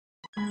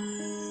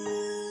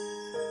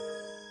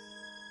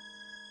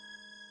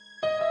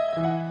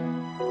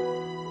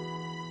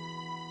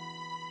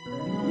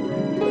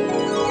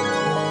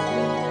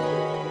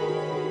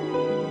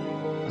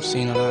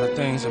of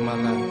things in my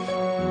life,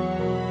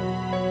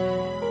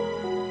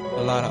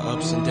 a lot of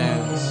ups and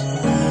downs,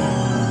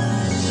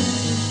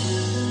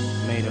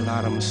 made a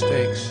lot of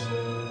mistakes.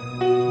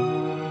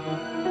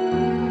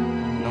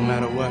 No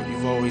matter what,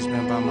 you've always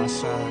been by my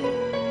side.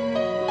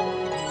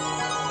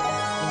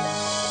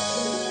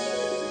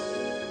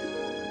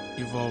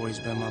 You've always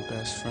been my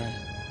best friend.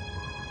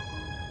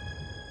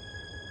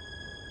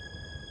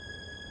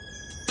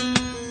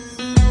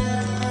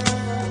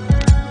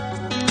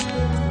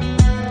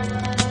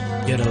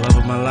 You're the love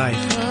of my life.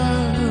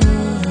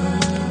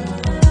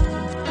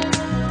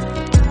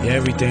 You're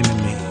everything to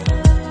me.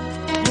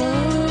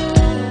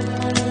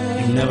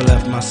 You never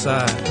left my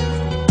side.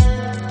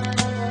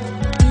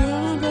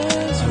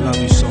 I love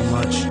you so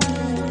much.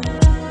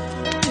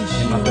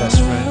 You're my best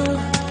friend.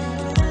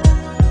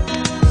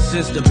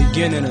 Since the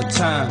beginning of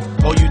time,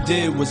 all you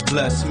did was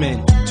bless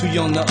men. Too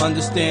young to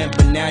understand,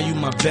 but now you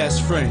my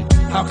best friend.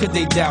 How could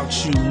they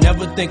doubt you?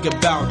 Never think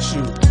about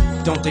you.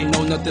 Don't they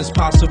know nothing's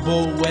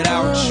possible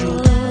without you?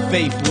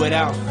 Faith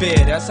without fear,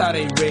 that's how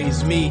they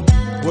raised me.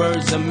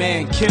 Words a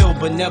man kill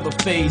but never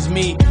faze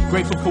me.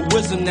 Grateful for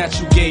wisdom that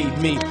you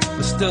gave me,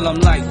 but still I'm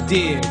like,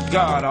 dear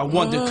God, I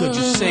wonder could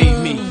you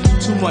save me?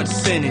 Too much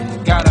sinning,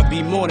 gotta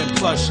be more than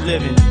plush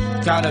living.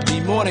 Gotta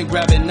be more than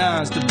grabbing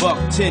nines to buck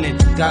tinning.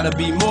 Gotta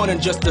be more than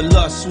just the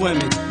lust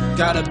swimming.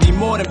 Gotta be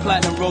more than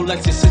platinum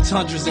Rolexes,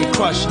 600s and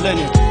crushed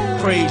linen.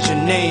 Praise your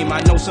name,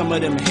 I know some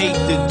of them hate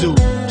to do.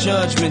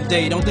 Judgment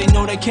day, don't they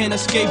know they can't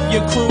escape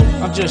your crew?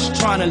 I'm just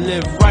trying to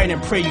live right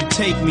and pray you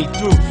take me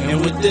through. And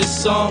with this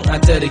song, I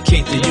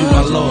dedicate to you,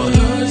 my Lord.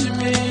 You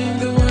mean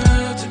the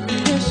world to me.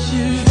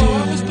 Before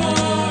I was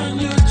born,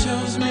 you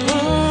chose me.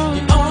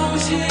 You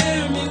always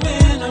hear me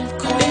when I'm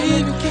cold.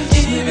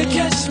 Even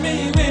catch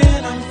me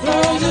when I'm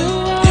frozen.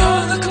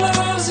 You're the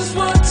closest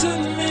one to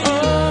me.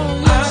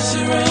 I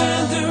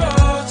surrender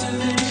all to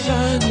thee.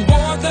 I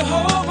want the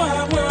whole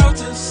wide world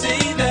to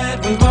see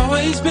that we've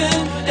always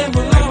been and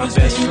will always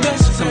be best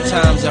friends.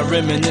 Sometimes I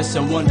reminisce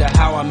and wonder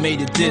how I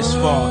made it this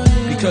far.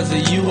 Because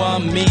of you,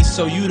 I'm me,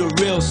 so you the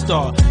real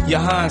star. Your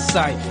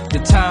hindsight, the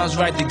time's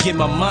right to get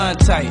my mind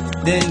tight.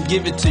 Then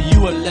give it to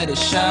you and let it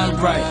shine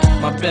bright.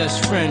 My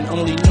best friend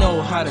only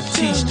know how to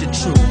teach the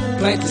truth.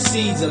 Plant the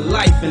seeds of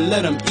life and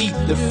let them eat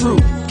the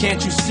fruit.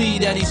 Can't you see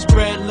that he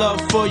spread love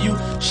for you?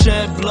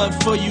 Shed blood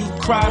for you,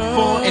 cried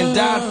for and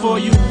died for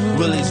you?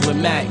 Willies with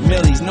Mac,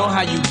 Millies, know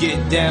how you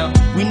get down.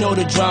 We know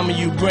the drama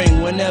you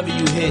bring whenever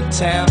you hit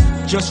town.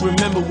 Just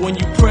remember when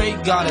you pray,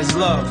 God is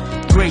love.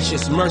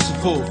 Gracious,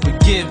 merciful,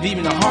 forgive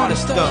even the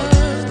hardest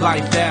thugs.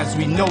 Life as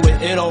we know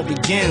it, it all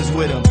begins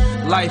with him.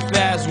 Life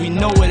as we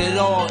know it, it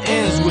all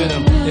ends with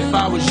him. If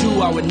I was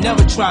you, I would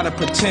never try to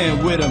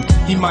pretend with him.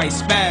 He might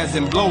spaz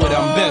and blow it,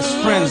 I'm best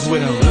friends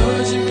with him.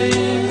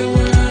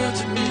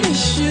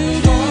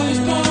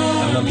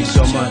 I love you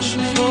so much.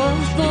 You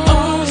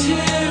always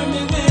hear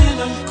me when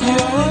I'm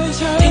cold.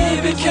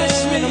 Even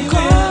catch me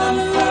when I'm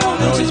falling.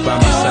 You're always by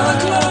my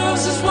side. You're the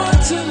closest one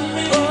to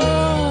me.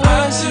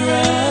 I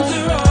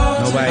surrender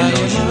all. Nobody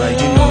knows you like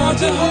you know me.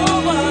 The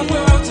whole wide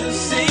world to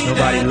see.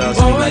 Nobody loves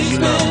me like you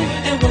love me.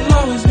 And we'll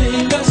always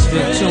be best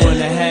friends. Been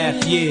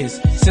 2.5 years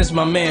since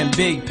my man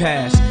Big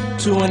passed.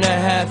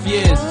 2.5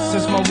 years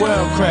since my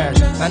world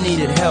crashed. I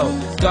needed help.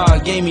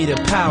 God gave me the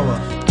power.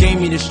 Gave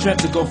me the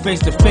strength to go face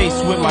to face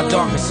with my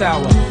darkest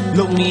hour.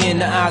 Look me in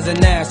the eyes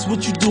and ask,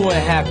 what you doing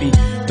happy?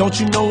 Don't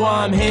you know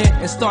why I'm here?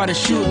 And started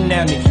shooting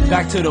at me.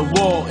 Back to the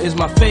wall, is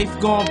my faith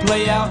gonna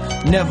play out?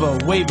 Never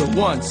wavered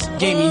once,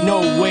 gave me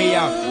no way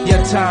out.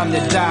 Your time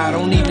to die,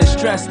 don't even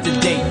stress the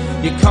date.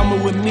 You're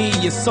coming with me,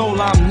 your soul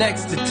I'm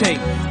next to take.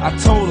 I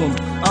told him,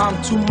 I'm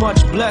too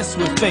much blessed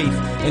with faith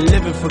and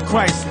living for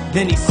Christ.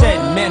 Then he said,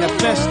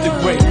 manifest the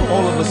great.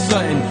 All of a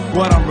sudden,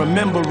 what I'm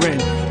remembering,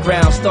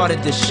 ground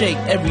started to shake,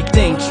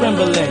 everything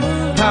trembling.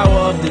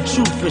 Power of the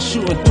truth is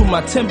shooting through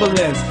my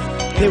Timberlands.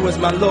 Here was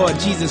my Lord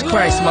Jesus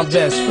Christ, my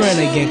best friend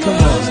again. Come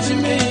on.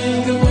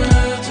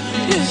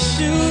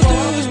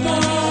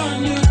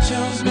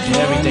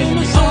 You're everything to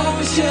me.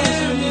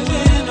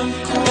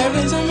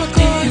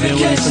 You've been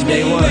with me from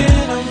day one.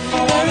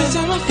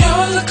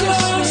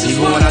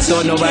 Even when I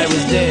thought nobody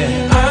was there,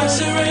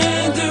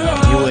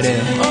 you were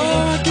there.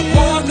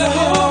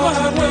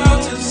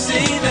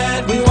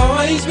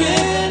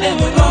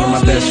 You're my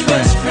best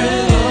friend.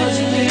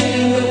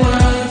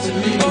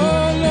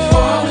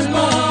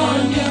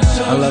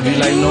 I love you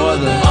like no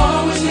other.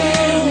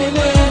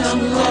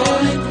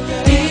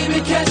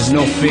 There's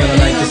no feeling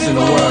like this in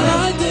the world.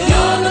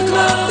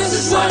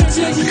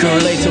 You can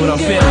relate to what I'm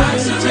feeling.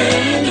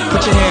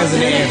 Put your hands in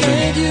the air for me.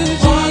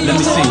 Let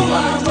me see you.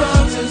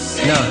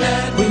 No.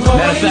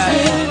 Matter of fact,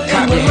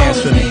 clap your hands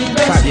for me.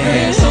 Clap your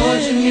hands.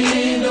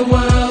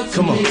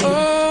 Come on.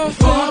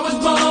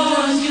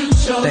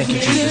 Thank you,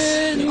 Jesus.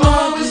 You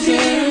always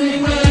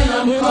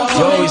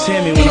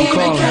hear me when I'm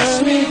calling.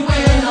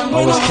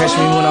 Always catch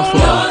me when I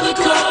fall.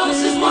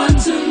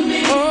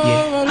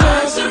 Yeah. I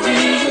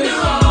surrender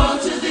all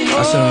to thee. I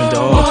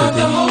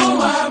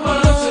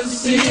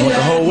want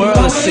the whole world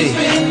to see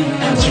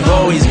that you've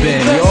always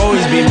been. You'll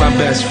always be my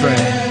best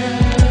friend.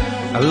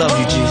 I love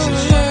you,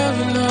 Jesus.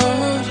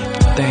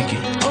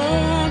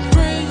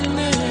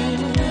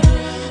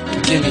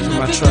 Forgive me for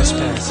my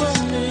trespasses,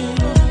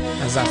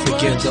 as I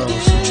forgive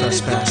those who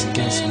trespass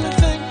against me.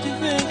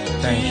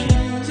 Thank you.